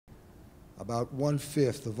About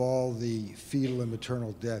 1/5 of all the fetal and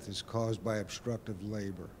maternal death is caused by obstructive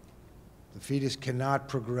labor. The fetus cannot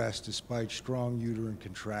progress despite strong uterine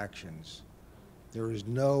contractions. There is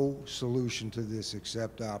no solution to this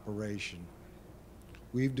except operation.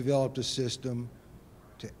 We've developed a system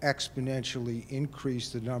to exponentially increase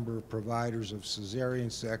the number of providers of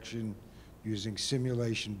cesarean section using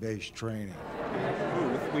simulation-based training.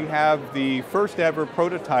 We have the first ever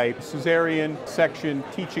prototype cesarean section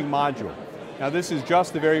teaching module. Now this is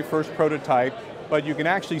just the very first prototype, but you can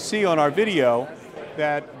actually see on our video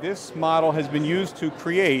that this model has been used to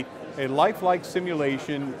create a lifelike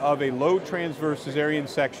simulation of a low transverse cesarean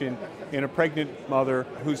section in a pregnant mother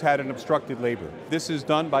who's had an obstructed labor. This is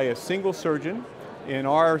done by a single surgeon. In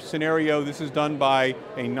our scenario, this is done by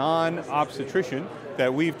a non-obstetrician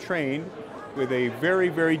that we've trained with a very,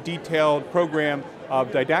 very detailed program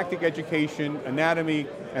of didactic education, anatomy,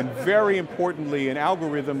 and very importantly, an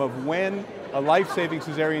algorithm of when a life-saving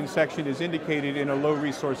cesarean section is indicated in a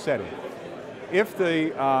low-resource setting. If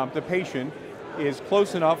the patient is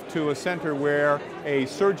close enough to a center where a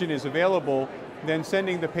surgeon is available, then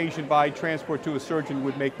sending the patient by transport to a surgeon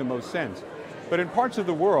would make the most sense. But in parts of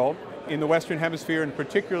the world, in the Western Hemisphere and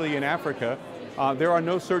particularly in Africa, there are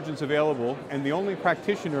no surgeons available and the only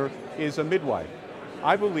practitioner is a midwife.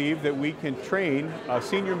 I believe that we can train a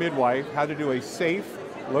senior midwife how to do a safe,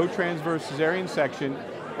 low transverse cesarean section,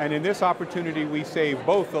 and in this opportunity we save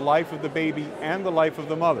both the life of the baby and the life of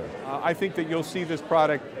the mother. I think that you'll see this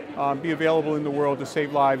product be available in the world to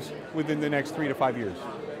save lives within the next 3 to 5 years.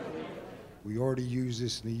 We already use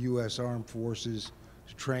this in the U.S. Armed Forces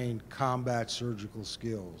to train combat surgical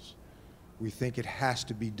skills. We think it has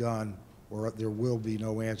to be done or there will be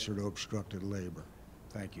no answer to obstructed labor.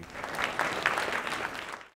 Thank you.